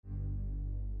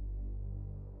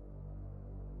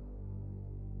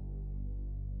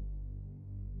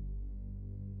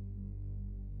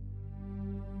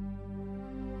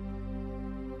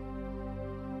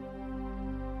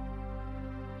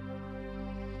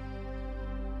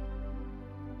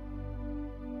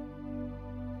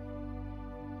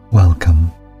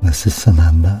This is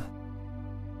Sananda.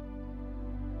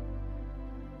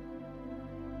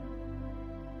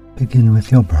 Begin with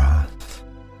your breath.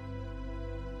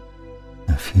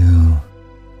 A few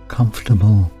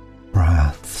comfortable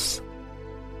breaths.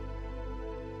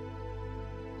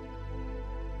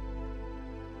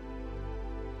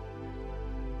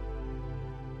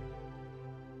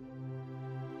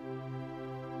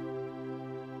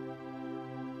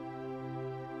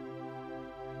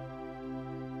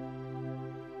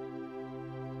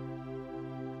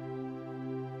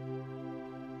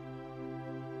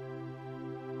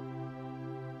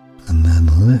 And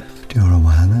then lift your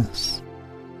awareness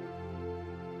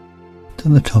to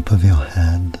the top of your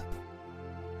head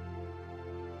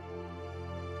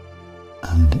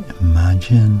and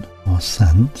imagine or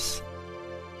sense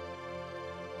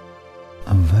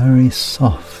a very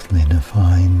softly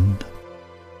defined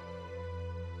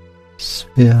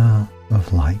sphere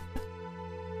of light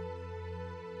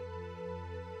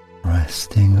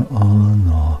resting on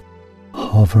or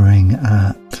hovering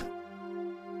at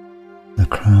the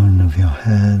crown of your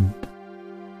head,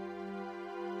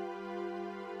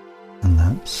 and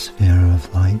that sphere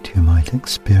of light you might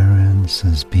experience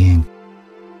as being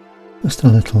just a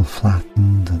little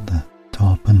flattened at the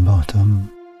top and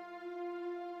bottom,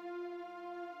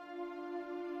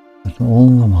 but all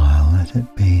the while let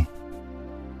it be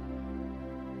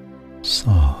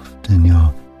soft in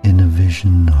your inner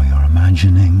vision or your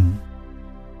imagining,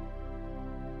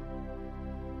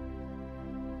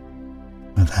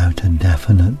 without a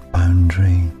definite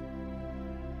boundary.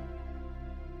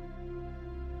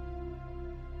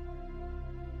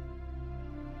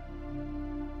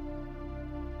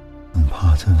 And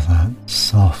part of that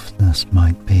softness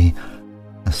might be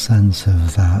a sense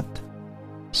of that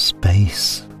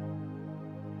space,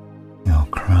 your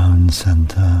crown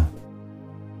center,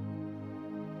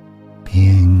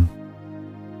 being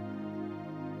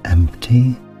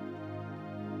empty,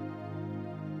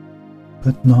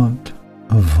 but not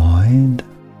a void,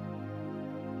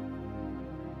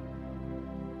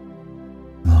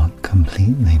 not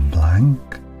completely blank,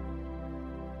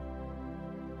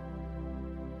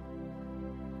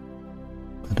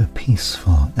 but a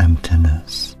peaceful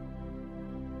emptiness,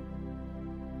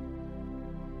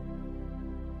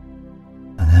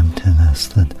 an emptiness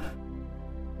that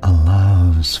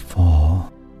allows for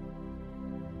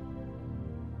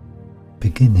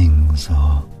beginnings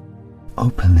or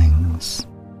openings.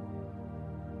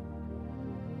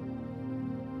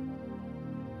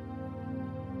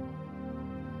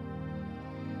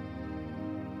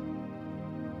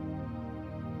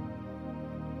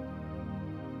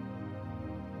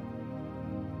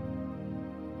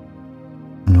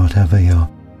 Whatever your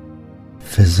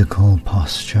physical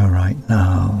posture right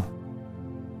now,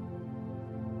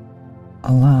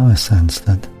 allow a sense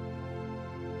that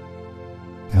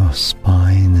your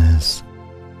spine is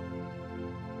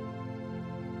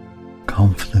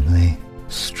comfortably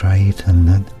straight and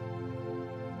that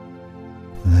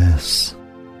this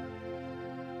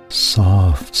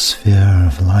soft sphere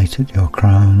of light at your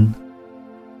crown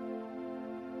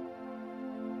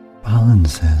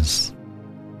balances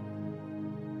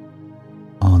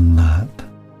on that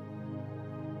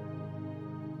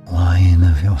line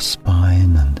of your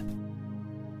spine, and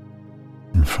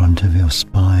in front of your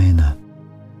spine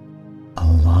a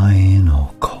line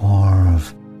or core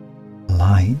of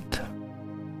light,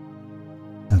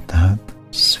 that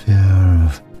sphere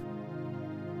of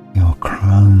your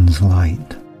crown's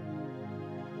light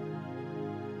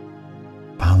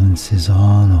balances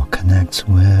on or connects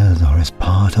with or is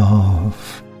part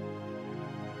of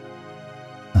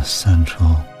a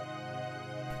central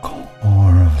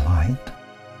core of light.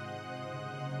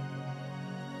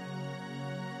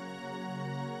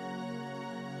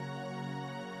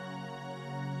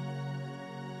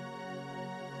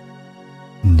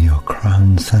 And your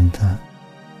crown center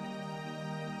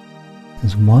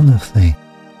is one of the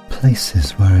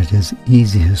places where it is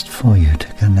easiest for you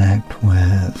to connect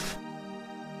with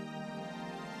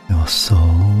your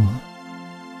soul.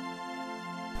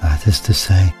 That is to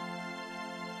say,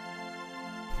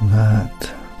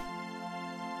 that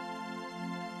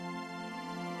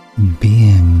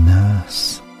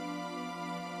beingness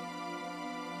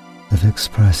that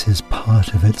expresses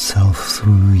part of itself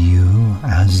through you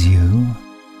as you,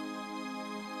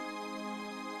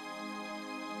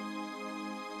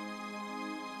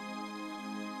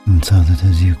 and so that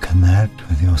as you connect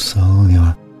with your soul,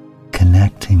 you're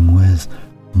connecting with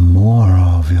more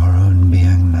of your own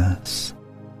beingness.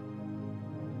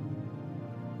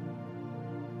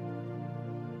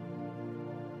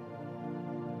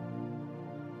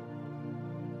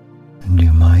 And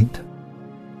you might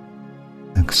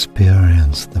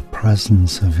experience the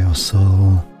presence of your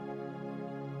soul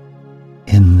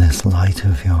in this light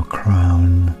of your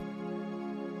crown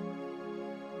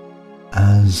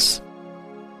as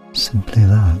simply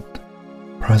that,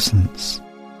 presence.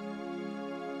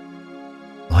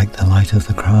 Like the light of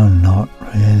the crown, not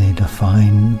really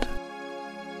defined,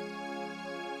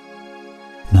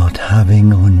 not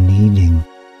having or needing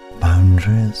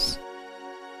boundaries.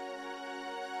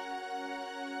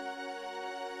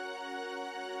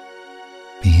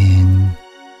 Being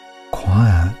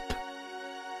quiet,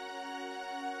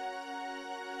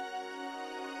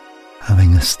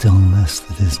 having a stillness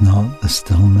that is not the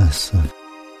stillness of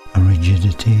a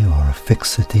rigidity or a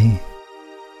fixity,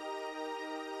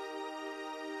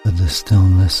 but the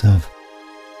stillness of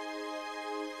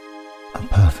a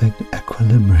perfect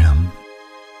equilibrium,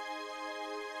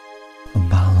 a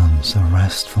balance, a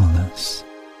restfulness,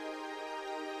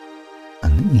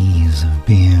 an ease of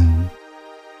being.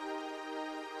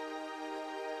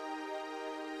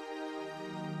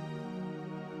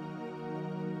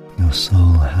 Your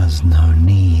soul has no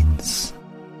needs,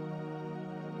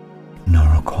 no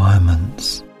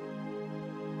requirements,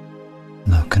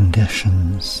 no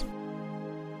conditions.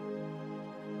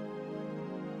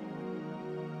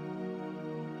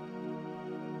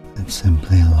 It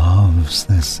simply loves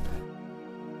this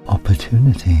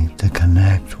opportunity to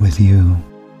connect with you.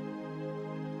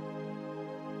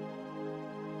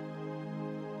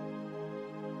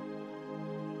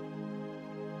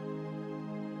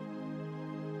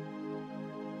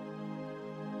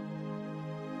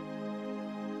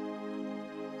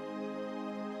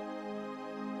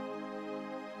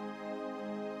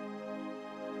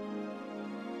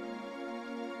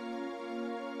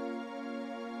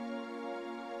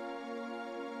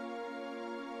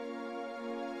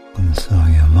 And so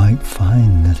you might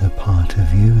find that a part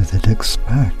of you that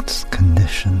expects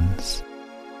conditions,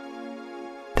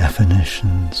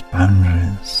 definitions,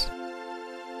 boundaries,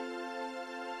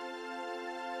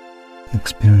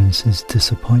 experiences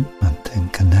disappointment in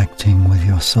connecting with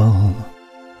your soul.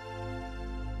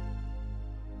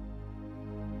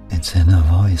 Its inner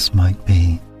voice might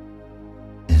be,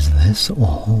 "Is this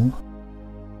all?"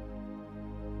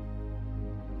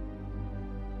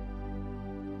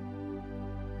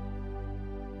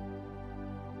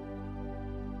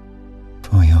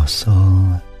 For your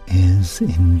soul is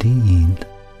indeed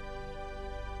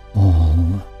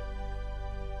all,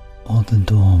 or the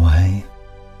doorway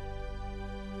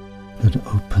that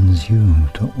opens you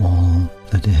to all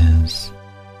that is.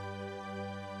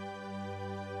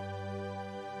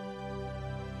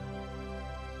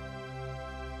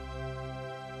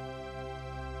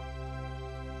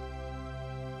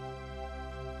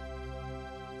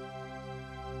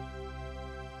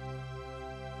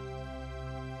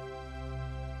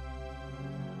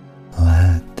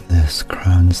 This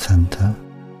crown center,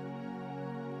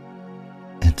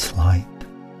 its light,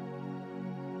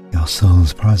 your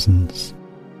soul's presence,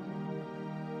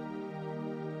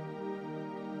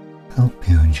 help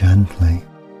you gently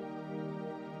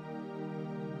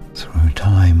through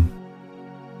time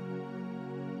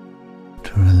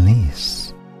to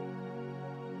release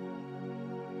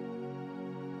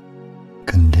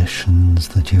conditions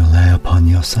that you lay upon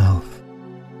yourself,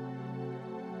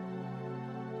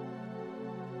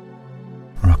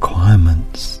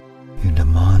 requirements you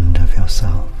demand of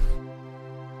yourself.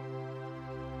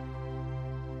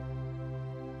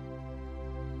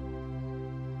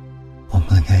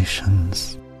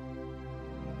 Obligations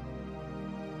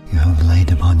you have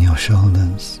laid upon your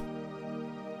shoulders.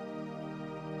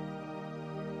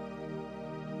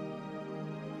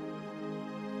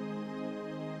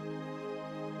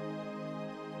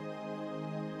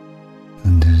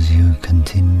 And as you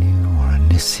continue or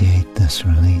initiate this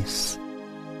release,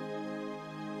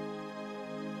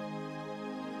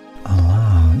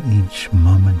 allow each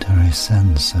momentary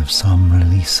sense of some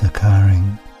release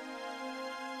occurring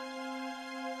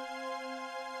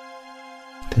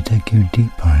to take you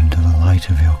deeper into the light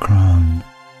of your crown.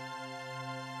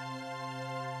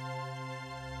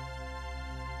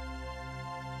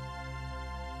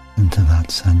 Into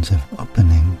that sense of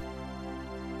opening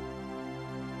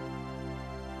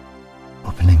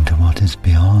to what is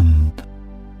beyond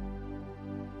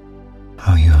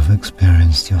how you have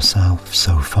experienced yourself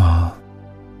so far.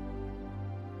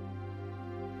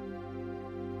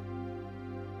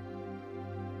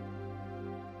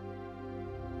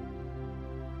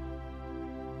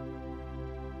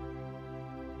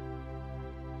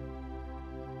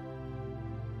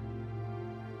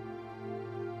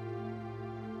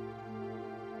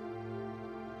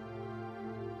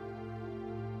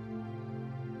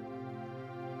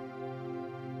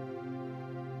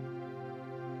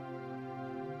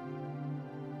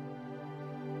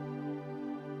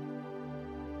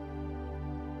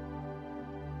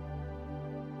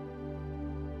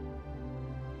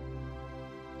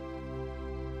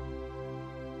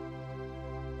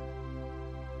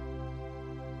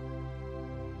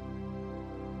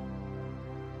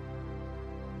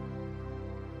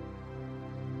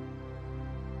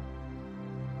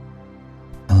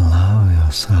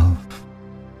 yourself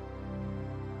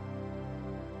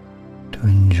to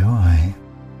enjoy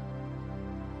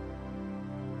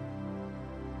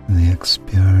the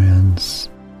experience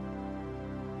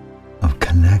of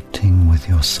connecting with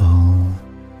your soul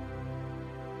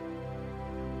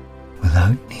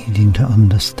without needing to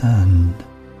understand,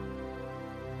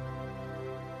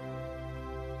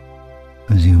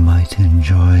 as you might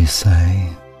enjoy, say,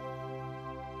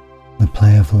 the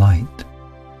play of light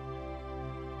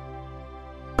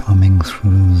coming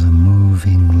through the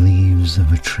moving leaves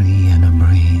of a tree in a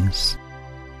breeze,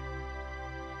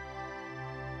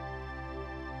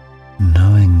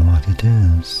 knowing what it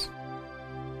is,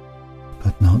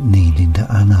 but not needing to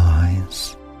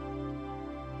analyze.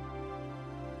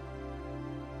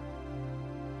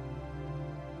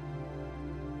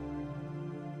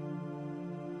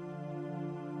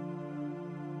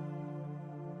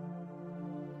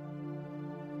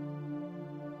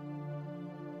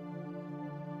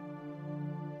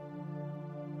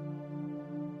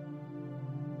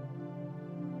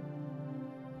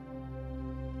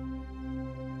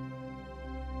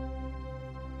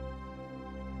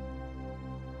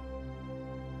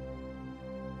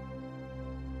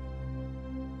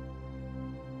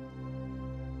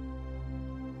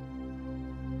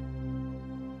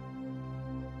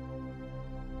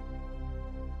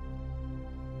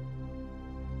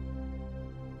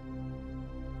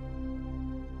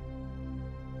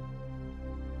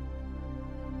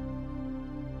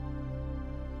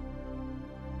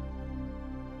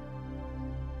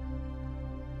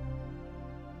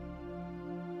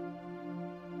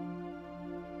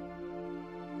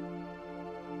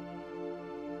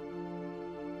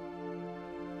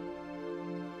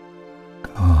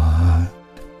 Good.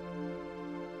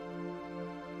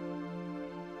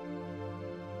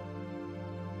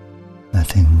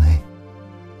 Letting the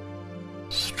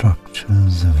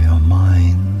structures of your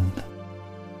mind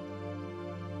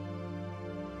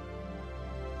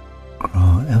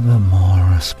grow ever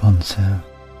more responsive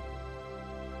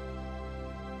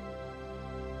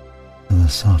to the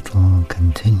subtle,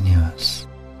 continuous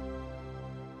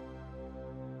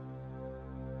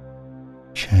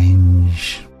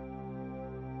change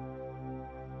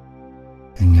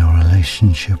in your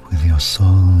relationship with your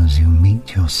soul as you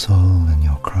meet your soul in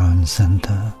your crown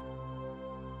center.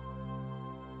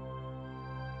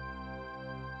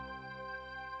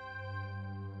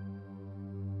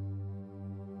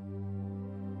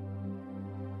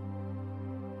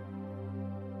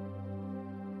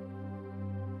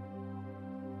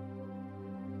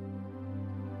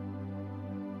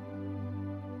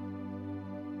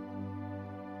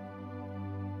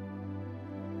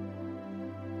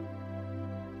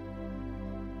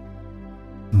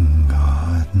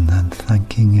 And then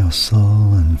thanking your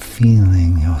soul and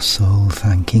feeling your soul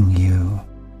thanking you.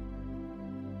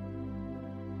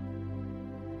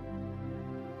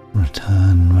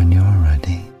 Return when you're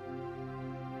ready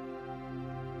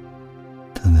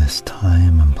to this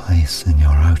time and place in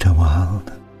your outer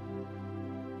world.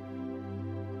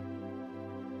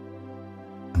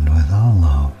 And with our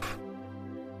love,